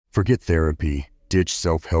Forget therapy, ditch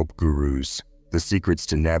self-help gurus. The secrets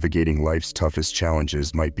to navigating life's toughest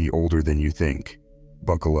challenges might be older than you think.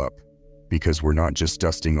 Buckle up, because we're not just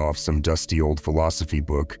dusting off some dusty old philosophy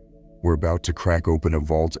book. We're about to crack open a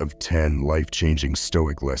vault of 10 life-changing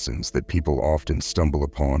Stoic lessons that people often stumble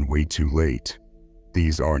upon way too late.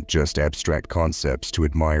 These aren't just abstract concepts to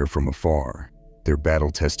admire from afar. They're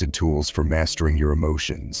battle-tested tools for mastering your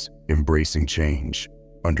emotions, embracing change,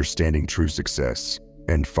 understanding true success,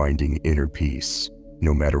 and finding inner peace,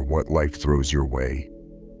 no matter what life throws your way.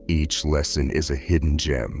 Each lesson is a hidden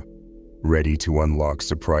gem, ready to unlock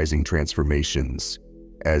surprising transformations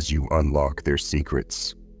as you unlock their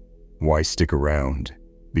secrets. Why stick around?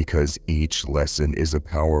 Because each lesson is a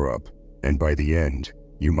power-up, and by the end,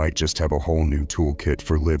 you might just have a whole new toolkit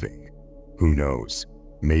for living. Who knows?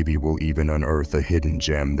 Maybe we'll even unearth a hidden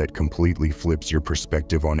gem that completely flips your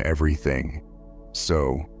perspective on everything.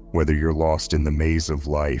 So, whether you're lost in the maze of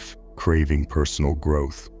life, craving personal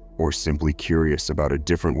growth, or simply curious about a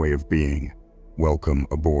different way of being, welcome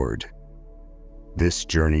aboard. This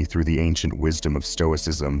journey through the ancient wisdom of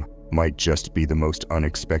Stoicism might just be the most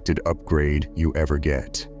unexpected upgrade you ever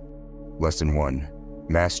get. Lesson 1.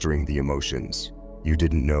 Mastering the emotions you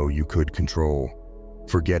didn't know you could control.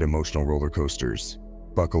 Forget emotional roller coasters.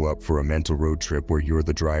 Buckle up for a mental road trip where you're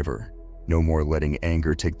the driver. No more letting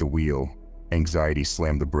anger take the wheel, anxiety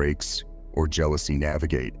slam the brakes, or jealousy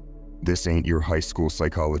navigate. This ain't your high school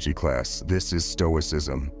psychology class. This is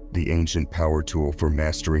Stoicism, the ancient power tool for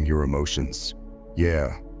mastering your emotions.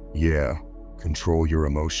 Yeah. Control your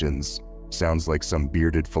emotions. Sounds like some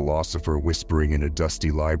bearded philosopher whispering in a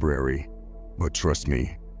dusty library. But trust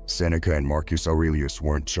me, Seneca and Marcus Aurelius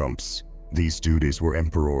weren't chumps. These dudes were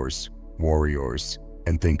emperors, warriors,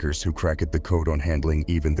 and thinkers who cracked the code on handling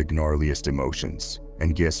even the gnarliest emotions.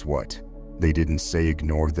 And guess what? They didn't say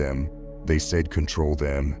ignore them. They said control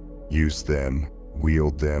them, use them,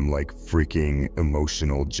 wield them like freaking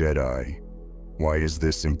emotional Jedi. Why is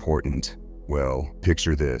this important? Well,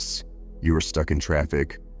 picture this. You are stuck in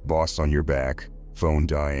traffic, boss on your back, phone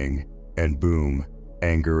dying, and boom,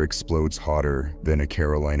 anger explodes hotter than a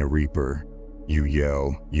Carolina Reaper. You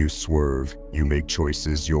yell, you swerve, you make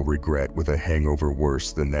choices you'll regret with a hangover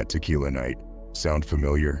worse than that tequila night. Sound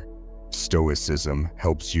familiar? Stoicism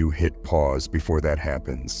helps you hit pause before that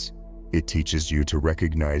happens. It teaches you to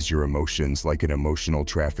recognize your emotions like an emotional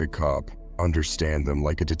traffic cop, understand them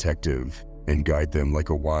like a detective, and guide them like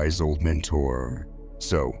a wise old mentor.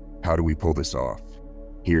 So, how do we pull this off?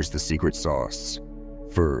 Here's the secret sauce.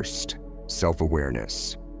 First,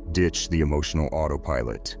 self-awareness. Ditch the emotional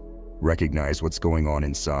autopilot. Recognize what's going on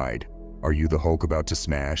inside. Are you the Hulk about to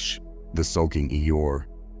smash? The sulking Eeyore?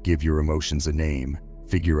 Give your emotions a name,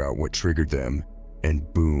 figure out what triggered them,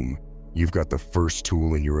 and boom, you've got the first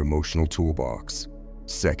tool in your emotional toolbox.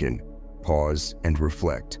 Second, pause and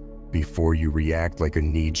reflect. Before you react like a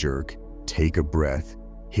knee-jerk, take a breath,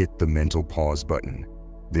 hit the mental pause button.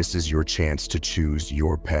 This is your chance to choose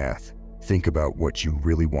your path. Think about what you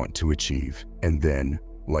really want to achieve, and then,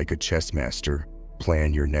 like a chess master,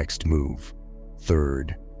 plan your next move.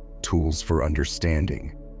 Third, tools for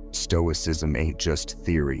understanding. Stoicism ain't just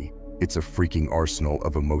theory, it's a freaking arsenal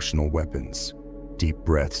of emotional weapons. Deep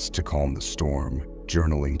breaths to calm the storm,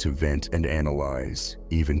 journaling to vent and analyze,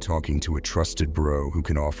 even talking to a trusted bro who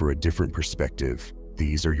can offer a different perspective.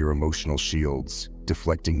 These are your emotional shields,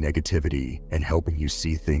 deflecting negativity and helping you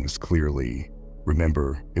see things clearly.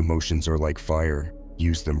 Remember, emotions are like fire.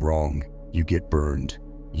 Use them wrong, you get burned.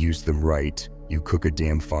 Use them right, you cook a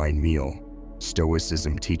damn fine meal.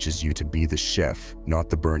 Stoicism teaches you to be the chef, not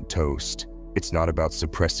the burnt toast. It's not about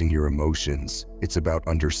suppressing your emotions. It's about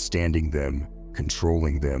understanding them,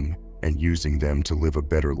 controlling them, and using them to live a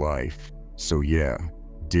better life. So yeah,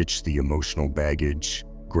 ditch the emotional baggage,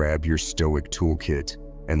 grab your Stoic toolkit,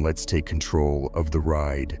 and let's take control of the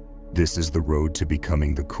ride. This is the road to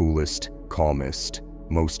becoming the coolest, calmest,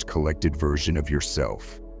 most collected version of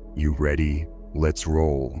yourself. You ready? Let's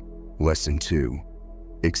roll. Lesson 2.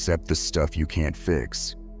 Accept the stuff you can't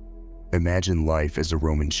fix. Imagine life as a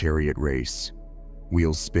Roman chariot race.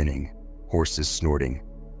 Wheels spinning, horses snorting,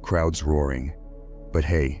 crowds roaring. But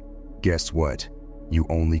hey, guess what? You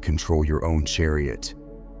only control your own chariot.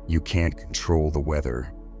 You can't control the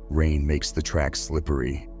weather. Rain makes the track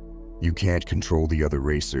slippery. You can't control the other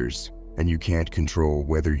racers, and you can't control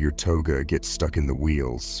whether your toga gets stuck in the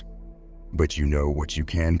wheels. But you know what you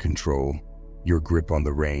can control: your grip on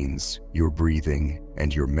the reins, your breathing,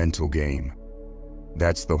 and your mental game.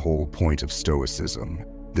 That's the whole point of Stoicism.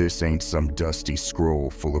 This ain't some dusty scroll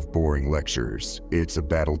full of boring lectures. It's a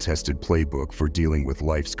battle-tested playbook for dealing with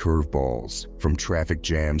life's curveballs, from traffic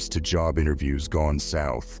jams to job interviews gone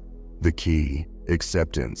south. The key: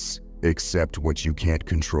 acceptance. Accept what you can't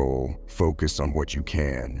control, focus on what you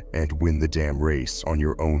can, and win the damn race on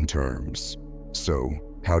your own terms. So,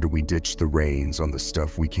 how do we ditch the reins on the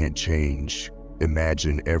stuff we can't change?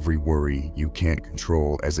 Imagine every worry you can't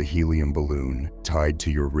control as a helium balloon tied to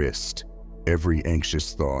your wrist. Every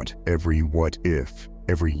anxious thought, every what if,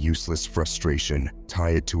 every useless frustration,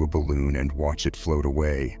 tie it to a balloon and watch it float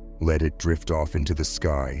away. Let it drift off into the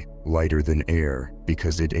sky, lighter than air,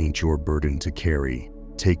 because it ain't your burden to carry.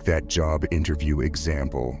 Take that job interview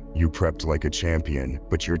example. You prepped like a champion,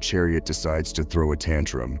 but your chariot decides to throw a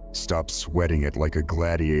tantrum. Stop sweating it like a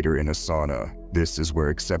gladiator in a sauna. This is where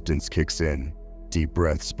acceptance kicks in. Deep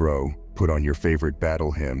breaths, bro. Put on your favorite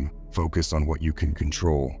battle hymn. Focus on what you can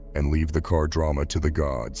control, and leave the car drama to the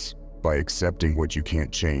gods. By accepting what you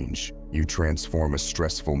can't change, you transform a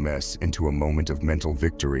stressful mess into a moment of mental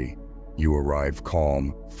victory. You arrive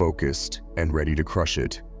calm, focused, and ready to crush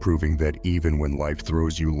it, proving that even when life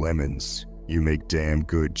throws you lemons, you make damn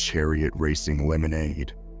good chariot racing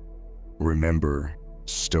lemonade. Remember,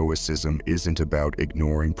 Stoicism isn't about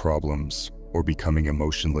ignoring problems or becoming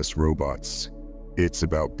emotionless robots. It's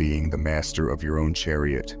about being the master of your own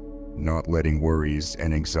chariot, not letting worries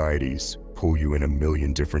and anxieties pull you in a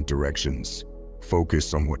million different directions.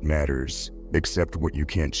 Focus on what matters, accept what you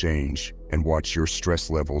can't change, and watch your stress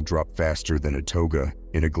level drop faster than a toga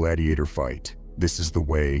in a gladiator fight. This is the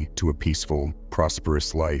way to a peaceful,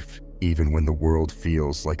 prosperous life, even when the world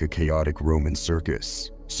feels like a chaotic Roman circus.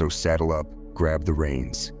 So saddle up, grab the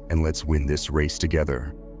reins, and let's win this race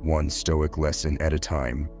together, one stoic lesson at a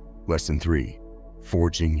time. Lesson 3.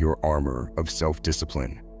 Forging your armor of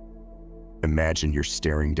self-discipline. Imagine you're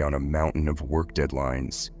staring down a mountain of work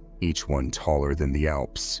deadlines, each one taller than the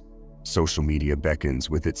Alps. Social media beckons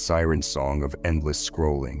with its siren song of endless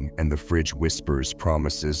scrolling, and the fridge whispers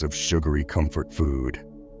promises of sugary comfort food.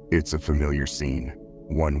 It's a familiar scene,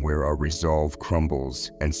 one where our resolve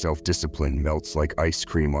crumbles and self-discipline melts like ice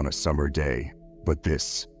cream on a summer day. But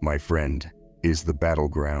this, my friend, is the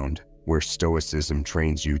battleground where Stoicism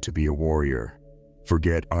trains you to be a warrior.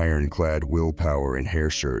 Forget ironclad willpower and hair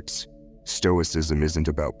shirts. Stoicism isn't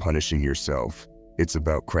about punishing yourself. It's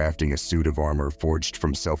about crafting a suit of armor forged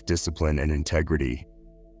from self-discipline and integrity.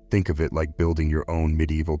 Think of it like building your own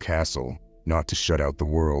medieval castle, not to shut out the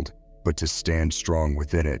world, but to stand strong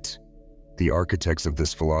within it. The architects of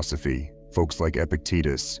this philosophy, folks like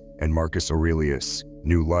Epictetus and Marcus Aurelius,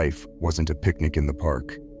 knew life wasn't a picnic in the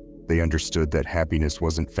park. They understood that happiness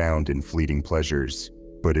wasn't found in fleeting pleasures,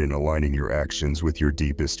 but in aligning your actions with your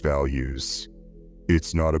deepest values.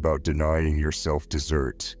 It's not about denying yourself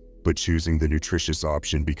dessert, but choosing the nutritious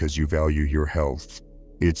option because you value your health.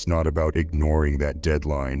 It's not about ignoring that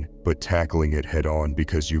deadline, but tackling it head-on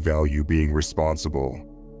because you value being responsible.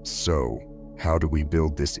 So, how do we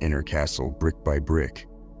build this inner castle brick by brick?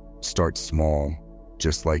 Start small,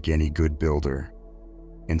 just like any good builder.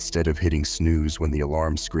 Instead of hitting snooze when the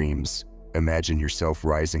alarm screams, imagine yourself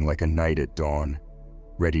rising like a knight at dawn,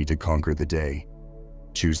 ready to conquer the day.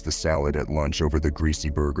 Choose the salad at lunch over the greasy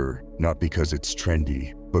burger, not because it's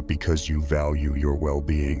trendy, but because you value your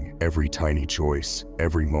well-being. Every tiny choice,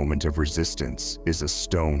 every moment of resistance, is a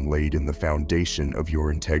stone laid in the foundation of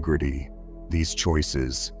your integrity. These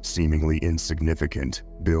choices, seemingly insignificant,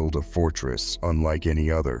 build a fortress unlike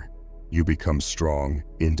any other. You become strong,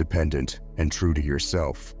 independent, and true to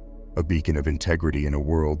yourself, a beacon of integrity in a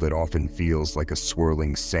world that often feels like a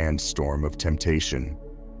swirling sandstorm of temptation.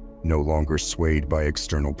 No longer swayed by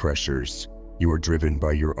external pressures, you are driven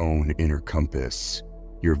by your own inner compass,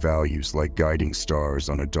 your values like guiding stars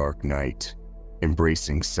on a dark night.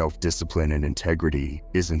 Embracing self-discipline and integrity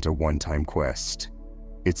isn't a one-time quest.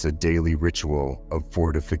 It's a daily ritual of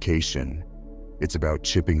fortification. It's about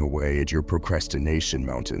chipping away at your procrastination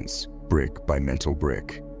mountains, brick by mental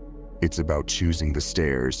brick. It's about choosing the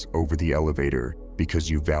stairs over the elevator because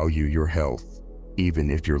you value your health,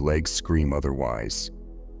 even if your legs scream otherwise.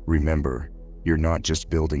 Remember, you're not just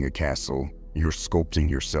building a castle, you're sculpting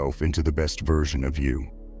yourself into the best version of you.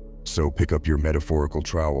 So pick up your metaphorical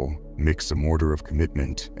trowel, mix a mortar of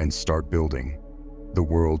commitment, and start building. The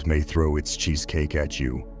world may throw its cheesecake at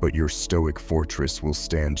you, but your stoic fortress will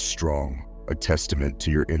stand strong, a testament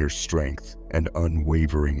to your inner strength and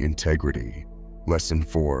unwavering integrity. Lesson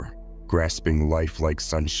 4. Grasping life like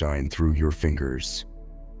sunshine through your fingers.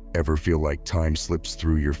 Ever feel like time slips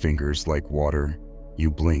through your fingers like water? You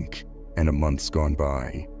blink, and a month's gone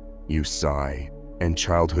by. You sigh, and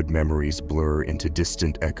childhood memories blur into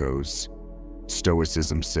distant echoes.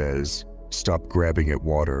 Stoicism says, stop grabbing at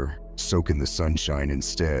water, soak in the sunshine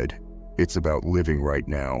instead. It's about living right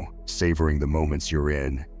now, savoring the moments you're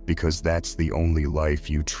in, because that's the only life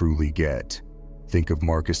you truly get. Think of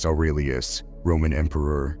Marcus Aurelius, Roman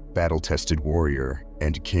emperor, battle-tested warrior,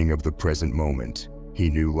 and king of the present moment. He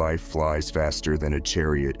knew life flies faster than a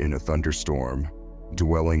chariot in a thunderstorm.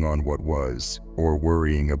 Dwelling on what was, or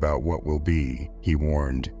worrying about what will be, he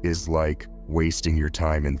warned, is like wasting your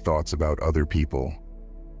time in thoughts about other people.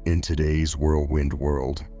 In today's whirlwind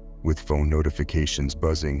world, with phone notifications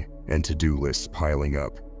buzzing and to-do lists piling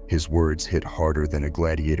up, his words hit harder than a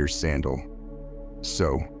gladiator's sandal.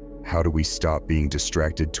 So, how do we stop being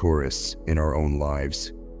distracted tourists in our own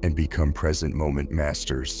lives and become present moment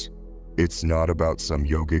masters? It's not about some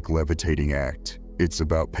yogic levitating act. It's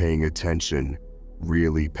about paying attention,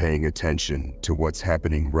 really paying attention to what's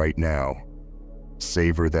happening right now.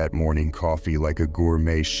 Savor that morning coffee like a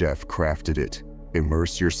gourmet chef crafted it.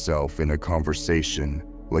 Immerse yourself in a conversation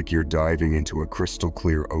like you're diving into a crystal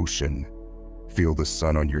clear ocean. Feel the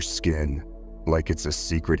sun on your skin like it's a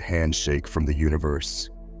secret handshake from the universe.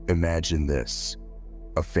 Imagine this: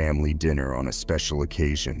 a family dinner on a special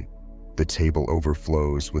occasion. The table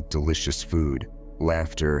overflows with delicious food,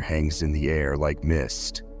 laughter hangs in the air like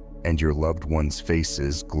mist, and your loved ones'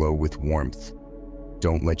 faces glow with warmth.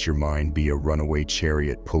 Don't let your mind be a runaway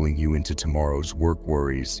chariot pulling you into tomorrow's work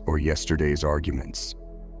worries or yesterday's arguments.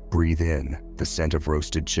 Breathe in the scent of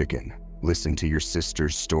roasted chicken. Listen to your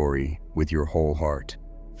sister's story with your whole heart.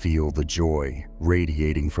 Feel the joy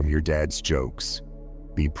radiating from your dad's jokes.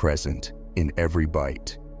 Be present in every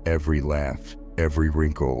bite, every laugh, every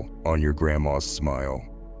wrinkle on your grandma's smile.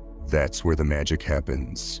 That's where the magic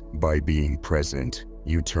happens. By being present,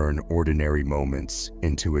 you turn ordinary moments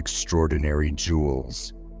into extraordinary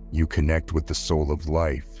jewels. You connect with the soul of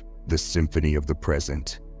life, the symphony of the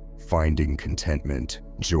present, finding contentment,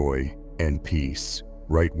 joy, and peace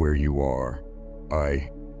right where you are.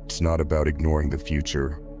 It's not about ignoring the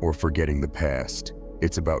future or forgetting the past.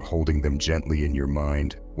 It's about holding them gently in your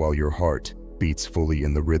mind while your heart beats fully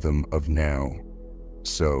in the rhythm of now.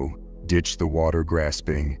 So, ditch the water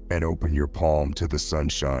grasping and open your palm to the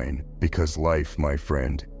sunshine, because life, my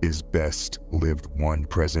friend, is best lived one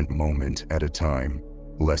present moment at a time.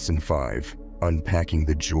 Lesson 5. Unpacking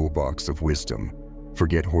the jewel box of wisdom.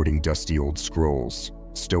 Forget hoarding dusty old scrolls.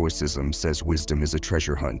 Stoicism says wisdom is a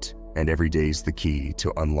treasure hunt, and every day's the key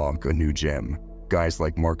to unlock a new gem. Guys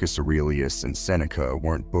like Marcus Aurelius and Seneca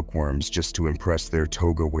weren't bookworms just to impress their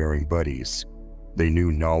toga-wearing buddies. They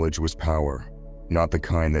knew knowledge was power. Not the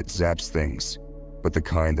kind that zaps things, but the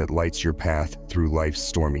kind that lights your path through life's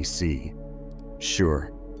stormy sea.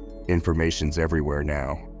 Sure, information's everywhere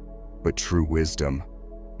now, but true wisdom,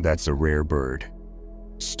 that's a rare bird.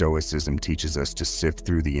 Stoicism teaches us to sift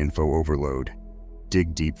through the info overload,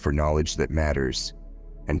 dig deep for knowledge that matters,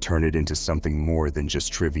 and turn it into something more than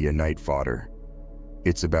just trivia night fodder.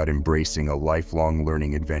 It's about embracing a lifelong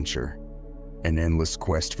learning adventure, an endless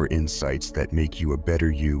quest for insights that make you a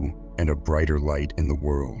better you and a brighter light in the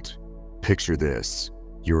world. Picture this: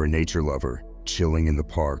 you're a nature lover, chilling in the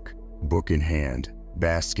park, book in hand,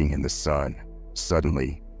 basking in the sun.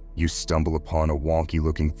 Suddenly, you stumble upon a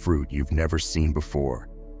wonky-looking fruit you've never seen before.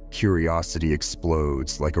 Curiosity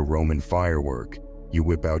explodes like a Roman firework. You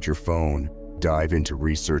whip out your phone, dive into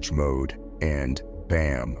research mode, and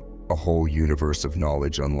bam, a whole universe of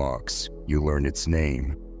knowledge unlocks. You learn its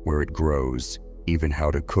name, where it grows, even how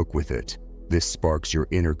to cook with it. This sparks your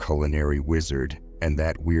inner culinary wizard, and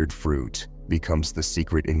that weird fruit becomes the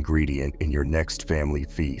secret ingredient in your next family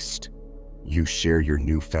feast. You share your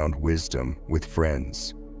newfound wisdom with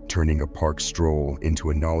friends, turning a park stroll into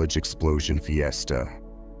a knowledge explosion fiesta.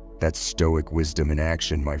 That's Stoic wisdom in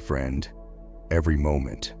action, my friend. Every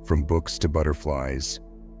moment, from books to butterflies,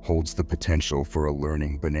 holds the potential for a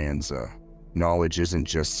learning bonanza. Knowledge isn't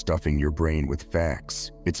just stuffing your brain with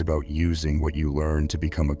facts. It's about using what you learn to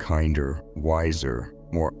become a kinder, wiser,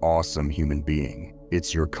 more awesome human being.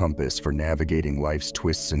 It's your compass for navigating life's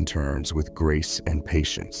twists and turns with grace and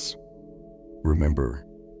patience. Remember,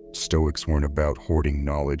 Stoics weren't about hoarding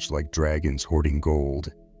knowledge like dragons hoarding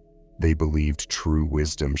gold. They believed true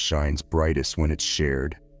wisdom shines brightest when it's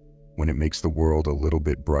shared, when it makes the world a little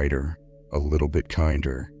bit brighter, a little bit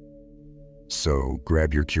kinder. So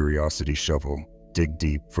grab your curiosity shovel, dig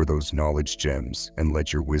deep for those knowledge gems, and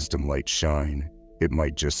let your wisdom light shine. It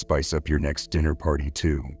might just spice up your next dinner party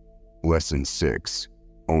too. Lesson 6.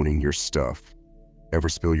 Owning your stuff. Ever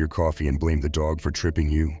spill your coffee and blame the dog for tripping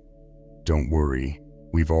you? Don't worry,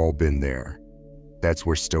 we've all been there. That's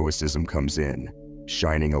where Stoicism comes in,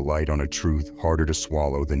 shining a light on a truth harder to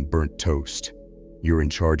swallow than burnt toast. You're in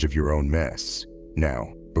charge of your own mess.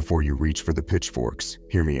 Now, before you reach for the pitchforks,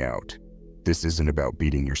 hear me out. This isn't about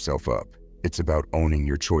beating yourself up. It's about owning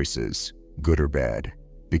your choices, good or bad,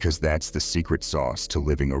 because that's the secret sauce to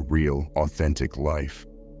living a real, authentic life.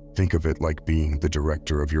 Think of it like being the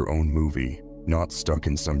director of your own movie, not stuck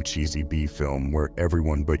in some cheesy B film where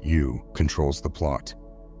everyone but you controls the plot.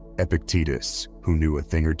 Epictetus, who knew a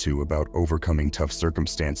thing or two about overcoming tough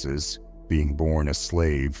circumstances, being born a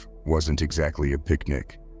slave wasn't exactly a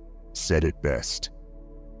picnic, said it best.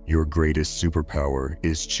 Your greatest superpower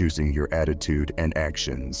is choosing your attitude and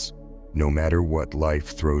actions, no matter what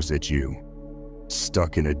life throws at you.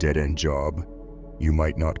 Stuck in a dead-end job, you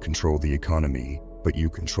might not control the economy, but you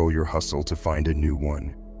control your hustle to find a new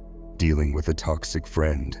one. Dealing with a toxic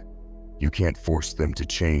friend, you can't force them to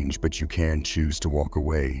change, but you can choose to walk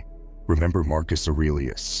away. Remember Marcus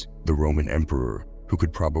Aurelius, the Roman emperor, who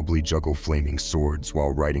could probably juggle flaming swords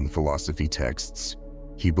while writing philosophy texts.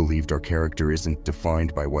 He believed our character isn't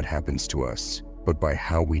defined by what happens to us, but by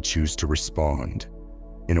how we choose to respond.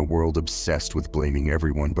 In a world obsessed with blaming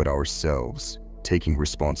everyone but ourselves, taking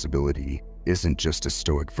responsibility isn't just a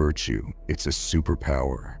stoic virtue, it's a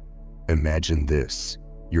superpower. Imagine this: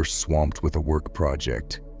 you're swamped with a work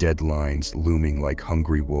project, deadlines looming like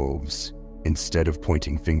hungry wolves. Instead of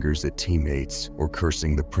pointing fingers at teammates or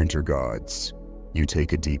cursing the printer gods, you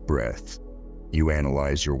take a deep breath. You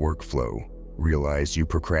analyze your workflow, realize you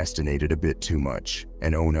procrastinated a bit too much,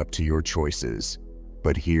 and own up to your choices.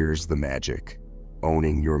 But here's the magic.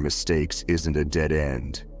 Owning your mistakes isn't a dead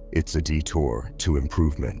end, it's a detour to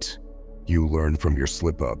improvement. You learn from your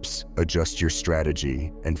slip-ups, adjust your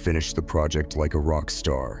strategy, and finish the project like a rock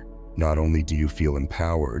star. Not only do you feel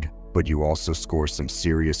empowered, but you also score some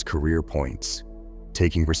serious career points.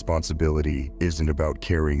 Taking responsibility isn't about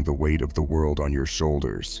carrying the weight of the world on your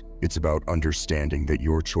shoulders. It's about understanding that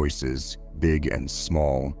your choices, big and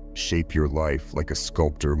small, shape your life like a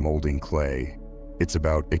sculptor molding clay. It's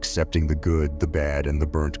about accepting the good, the bad, and the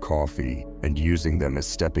burnt coffee, and using them as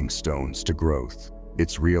stepping stones to growth.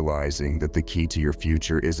 It's realizing that the key to your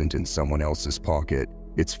future isn't in someone else's pocket,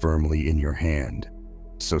 it's firmly in your hand.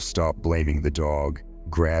 So stop blaming the dog,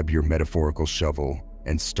 grab your metaphorical shovel,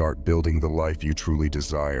 and start building the life you truly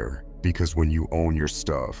desire. Because when you own your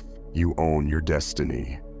stuff, you own your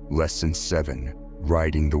destiny. Lesson 7.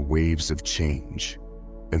 Riding the waves of change.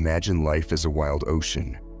 Imagine life as a wild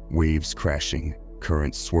ocean, waves crashing,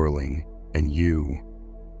 currents swirling, and you,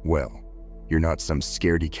 well, you're not some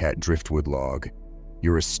scaredy-cat driftwood log.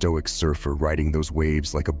 You're a stoic surfer riding those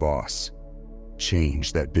waves like a boss.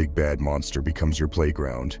 Change, that big bad monster, becomes your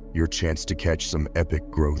playground, your chance to catch some epic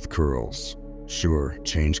growth curls. Sure,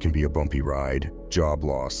 change can be a bumpy ride, job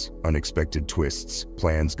loss, unexpected twists,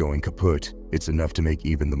 plans going kaput. It's enough to make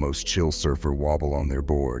even the most chill surfer wobble on their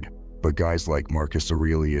board. But guys like Marcus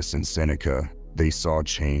Aurelius and Seneca, they saw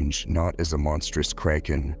change not as a monstrous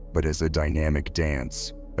kraken, but as a dynamic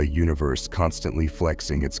dance, a universe constantly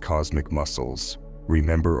flexing its cosmic muscles.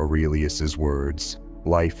 Remember Aurelius's words: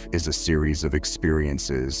 life is a series of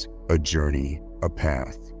experiences, a journey, a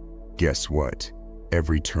path. Guess what?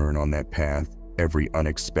 Every turn on that path, every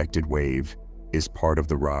unexpected wave, is part of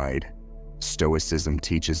the ride. Stoicism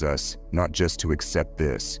teaches us not just to accept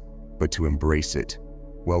this, but to embrace it.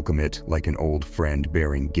 Welcome it like an old friend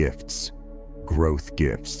bearing gifts. Growth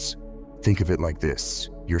gifts. Think of it like this: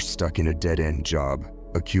 you're stuck in a dead-end job,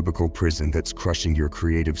 a cubicle prison that's crushing your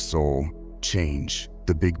creative soul. Change,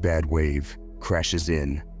 the big bad wave, crashes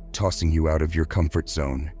in, tossing you out of your comfort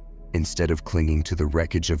zone. Instead of clinging to the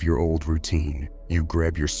wreckage of your old routine, you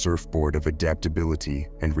grab your surfboard of adaptability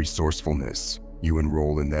and resourcefulness. You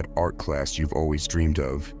enroll in that art class you've always dreamed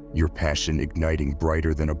of, your passion igniting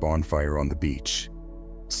brighter than a bonfire on the beach.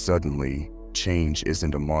 Suddenly, change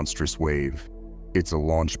isn't a monstrous wave. It's a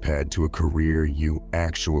launch pad to a career you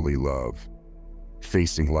actually love.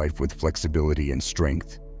 Facing life with flexibility and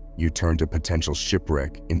strength, you turned a potential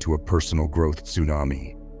shipwreck into a personal growth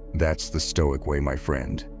tsunami. That's the Stoic way, my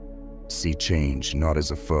friend. See change not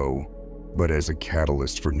as a foe, but as a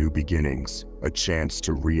catalyst for new beginnings, a chance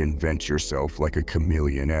to reinvent yourself like a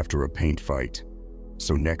chameleon after a paint fight.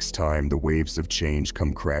 So next time the waves of change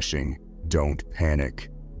come crashing, don't panic,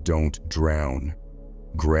 don't drown.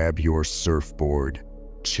 Grab your surfboard,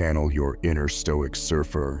 channel your inner Stoic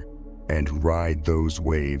surfer, and ride those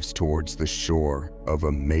waves towards the shore of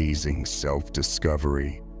amazing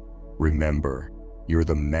self-discovery. Remember, you're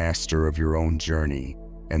the master of your own journey,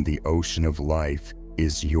 and the ocean of life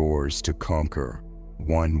is yours to conquer,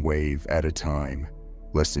 one wave at a time.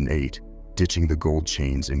 Lesson 8. Ditching the gold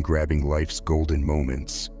chains and grabbing life's golden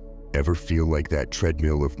moments. Ever feel like that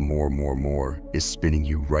treadmill of more is spinning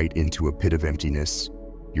you right into a pit of emptiness?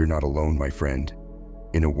 You're not alone, my friend.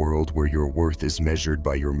 In a world where your worth is measured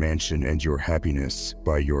by your mansion and your happiness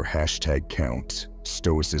by your #count,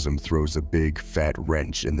 Stoicism throws a big, fat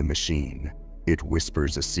wrench in the machine. It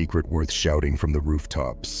whispers a secret worth shouting from the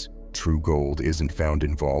rooftops. True gold isn't found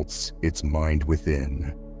in vaults, it's mined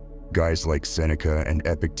within. Guys like Seneca and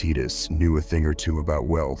Epictetus knew a thing or two about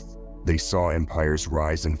wealth. They saw empires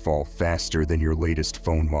rise and fall faster than your latest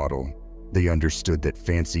phone model. They understood that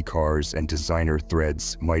fancy cars and designer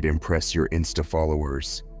threads might impress your Insta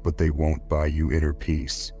followers, but they won't buy you inner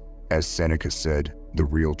peace. As Seneca said, the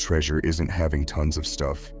real treasure isn't having tons of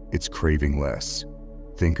stuff, it's craving less.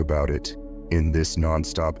 Think about it. In this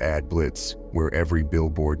non-stop ad blitz, where every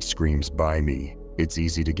billboard screams "buy me," it's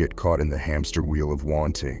easy to get caught in the hamster wheel of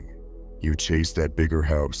wanting. You chase that bigger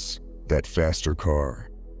house, that faster car,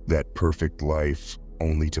 that perfect life,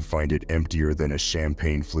 only to find it emptier than a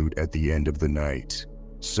champagne flute at the end of the night.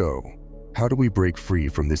 So, how do we break free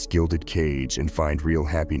from this gilded cage and find real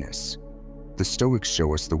happiness? The Stoics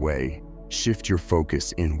show us the way. Shift your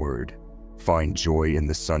focus inward. Find joy in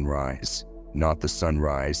the sunrise, not the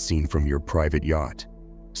sunrise seen from your private yacht.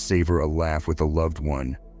 Savor a laugh with a loved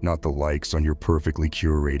one, not the likes on your perfectly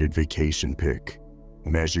curated vacation pic.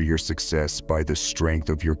 Measure your success by the strength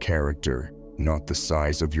of your character, not the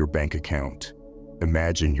size of your bank account.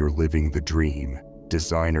 Imagine you're living the dream: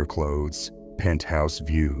 designer clothes, penthouse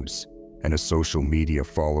views, and a social media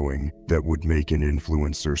following that would make an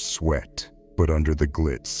influencer sweat. But under the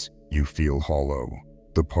glitz, you feel hollow.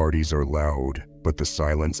 The parties are loud, but the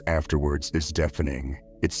silence afterwards is deafening.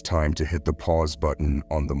 It's time to hit the pause button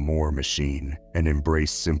on the more machine and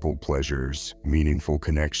embrace simple pleasures, meaningful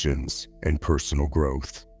connections, and personal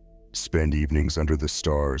growth. Spend evenings under the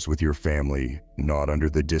stars with your family, not under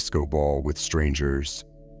the disco ball with strangers.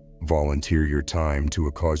 Volunteer your time to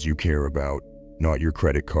a cause you care about, not your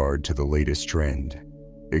credit card to the latest trend.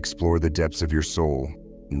 Explore the depths of your soul,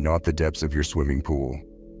 not the depths of your swimming pool.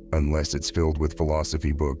 Unless it's filled with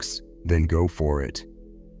philosophy books, then go for it.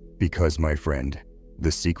 Because, my friend,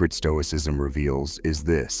 the secret Stoicism reveals is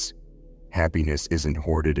this: happiness isn't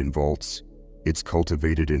hoarded in vaults, it's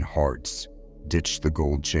cultivated in hearts. Ditch the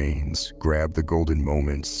gold chains, grab the golden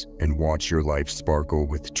moments, and watch your life sparkle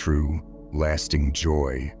with true, lasting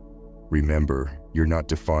joy. Remember, you're not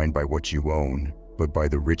defined by what you own, but by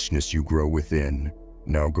the richness you grow within.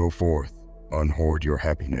 Now go forth, unhoard your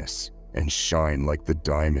happiness, and shine like the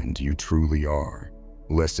diamond you truly are.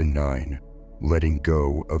 Lesson 9. Letting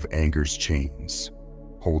go of anger's chains.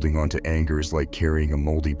 Holding on to anger is like carrying a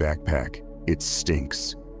moldy backpack. It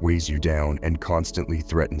stinks, weighs you down, and constantly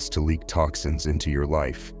threatens to leak toxins into your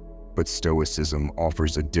life. But Stoicism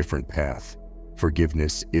offers a different path.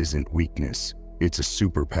 Forgiveness isn't weakness, it's a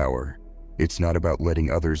superpower. It's not about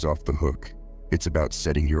letting others off the hook, it's about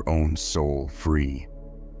setting your own soul free.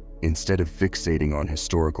 Instead of fixating on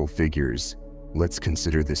historical figures, let's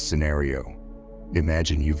consider this scenario.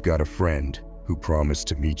 Imagine you've got a friend who promised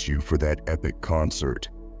to meet you for that epic concert,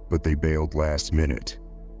 but they bailed last minute,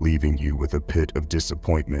 leaving you with a pit of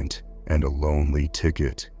disappointment and a lonely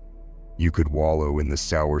ticket. You could wallow in the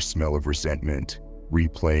sour smell of resentment,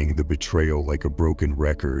 replaying the betrayal like a broken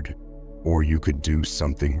record, or you could do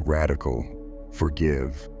something radical: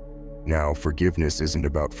 forgive. Now, forgiveness isn't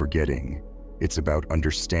about forgetting. It's about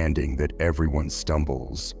understanding that everyone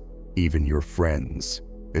stumbles, even your friends,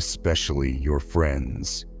 especially your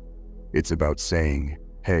friends. It's about saying,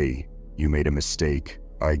 "Hey, you made a mistake,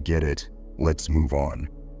 I get it, let's move on."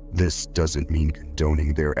 This doesn't mean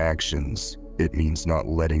condoning their actions, it means not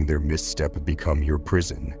letting their misstep become your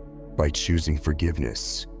prison. By choosing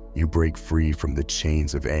forgiveness, you break free from the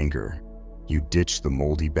chains of anger. You ditch the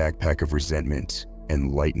moldy backpack of resentment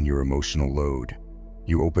and lighten your emotional load.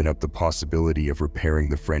 You open up the possibility of repairing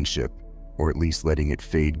the friendship, or at least letting it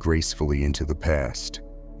fade gracefully into the past.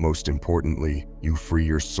 Most importantly, you free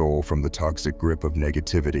your soul from the toxic grip of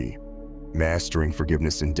negativity. Mastering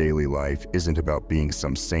forgiveness in daily life isn't about being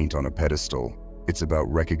some saint on a pedestal. It's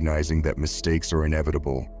about recognizing that mistakes are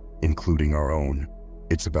inevitable, including our own.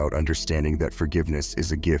 It's about understanding that forgiveness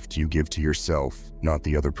is a gift you give to yourself, not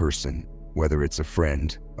the other person. Whether it's a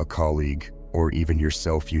friend, a colleague, or even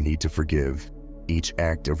yourself you need to forgive, each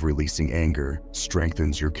act of releasing anger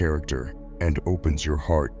strengthens your character and opens your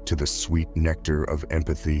heart to the sweet nectar of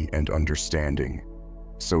empathy and understanding.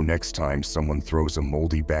 So next time someone throws a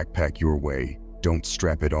moldy backpack your way, don't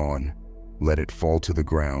strap it on. Let it fall to the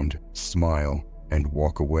ground, smile, and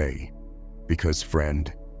walk away. Because,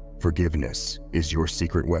 friend, forgiveness is your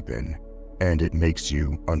secret weapon, and it makes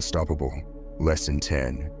you unstoppable. Lesson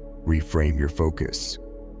 10. Reframe your focus.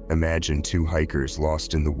 Imagine two hikers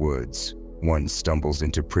lost in the woods. One stumbles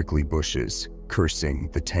into prickly bushes, cursing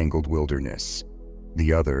the tangled wilderness.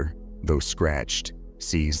 The other, though scratched,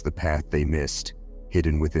 sees the path they missed,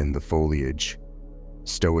 hidden within the foliage.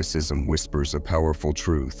 Stoicism whispers a powerful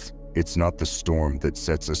truth. It's not the storm that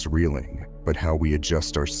sets us reeling, but how we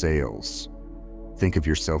adjust our sails. Think of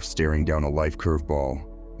yourself staring down a life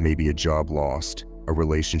curveball, maybe a job lost, a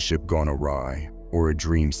relationship gone awry, or a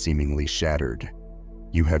dream seemingly shattered.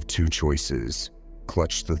 You have two choices: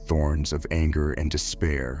 clutch the thorns of anger and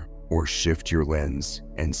despair, or shift your lens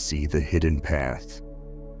and see the hidden path.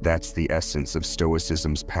 That's the essence of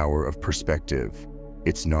Stoicism's power of perspective.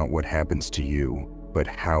 It's not what happens to you, but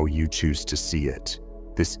how you choose to see it.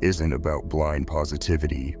 This isn't about blind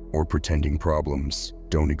positivity or pretending problems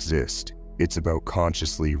don't exist. It's about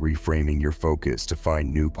consciously reframing your focus to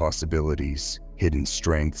find new possibilities, hidden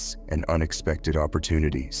strengths, and unexpected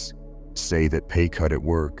opportunities. Say that pay cut at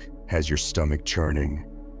work has your stomach churning.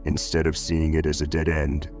 Instead of seeing it as a dead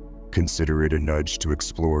end, consider it a nudge to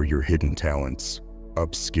explore your hidden talents,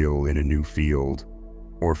 upskill in a new field,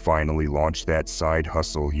 or finally launch that side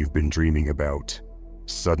hustle you've been dreaming about.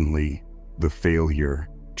 Suddenly, the failure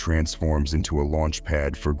transforms into a launch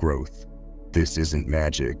pad for growth. This isn't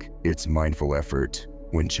magic, it's mindful effort.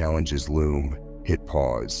 When challenges loom, hit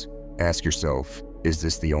pause. Ask yourself, is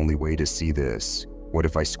this the only way to see this? What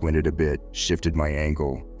if I squinted a bit, shifted my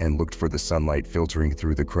angle, and looked for the sunlight filtering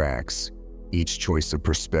through the cracks? Each choice of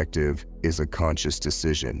perspective is a conscious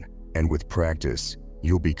decision, and with practice,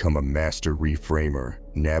 you'll become a master reframer,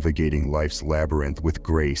 navigating life's labyrinth with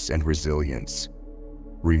grace and resilience.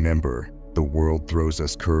 Remember, the world throws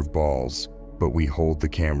us curveballs, but we hold the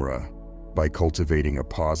camera. By cultivating a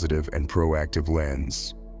positive and proactive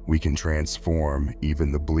lens, we can transform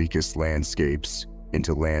even the bleakest landscapes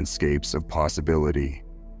into landscapes of possibility.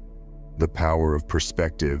 The power of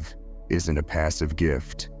perspective isn't a passive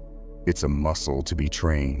gift. It's a muscle to be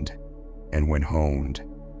trained, and when honed,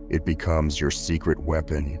 it becomes your secret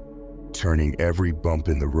weapon, turning every bump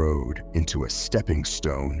in the road into a stepping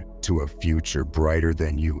stone to a future brighter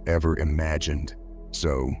than you ever imagined.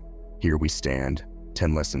 So, here we stand,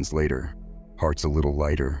 10 lessons later, hearts a little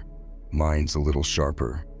lighter, minds a little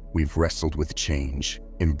sharper. We've wrestled with change,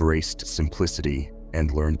 embraced simplicity,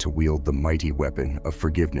 and learned to wield the mighty weapon of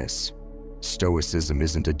forgiveness. Stoicism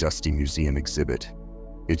isn't a dusty museum exhibit.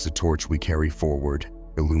 It's a torch we carry forward,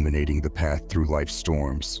 illuminating the path through life's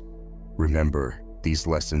storms. Remember, these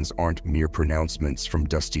lessons aren't mere pronouncements from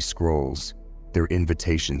dusty scrolls. They're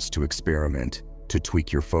invitations to experiment, to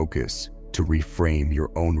tweak your focus, to reframe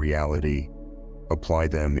your own reality. Apply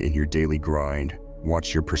them in your daily grind,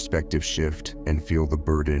 watch your perspective shift, and feel the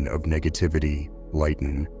burden of negativity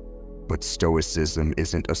lighten. But Stoicism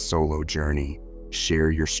isn't a solo journey.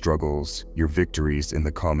 Share your struggles, your victories in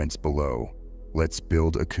the comments below. Let's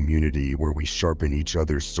build a community where we sharpen each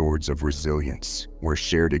other's swords of resilience, where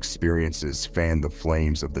shared experiences fan the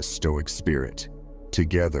flames of the Stoic spirit.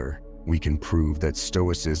 Together, we can prove that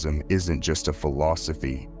Stoicism isn't just a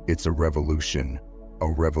philosophy, it's a revolution.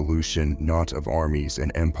 A revolution not of armies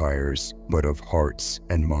and empires, but of hearts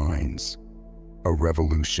and minds. A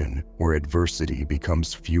revolution where adversity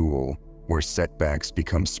becomes fuel, where setbacks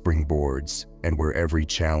become springboards, and where every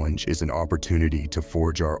challenge is an opportunity to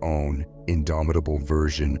forge our own indomitable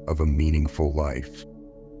version of a meaningful life.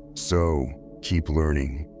 So, keep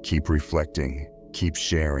learning, keep reflecting, keep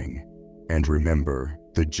sharing, and remember,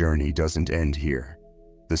 the journey doesn't end here.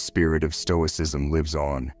 The spirit of Stoicism lives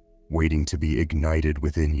on, waiting to be ignited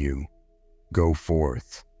within you. Go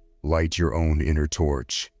forth, light your own inner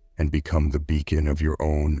torch, and become the beacon of your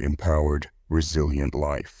own empowered, resilient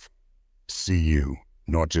life. See you,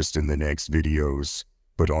 not just in the next videos,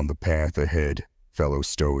 but on the path ahead, fellow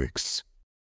Stoics.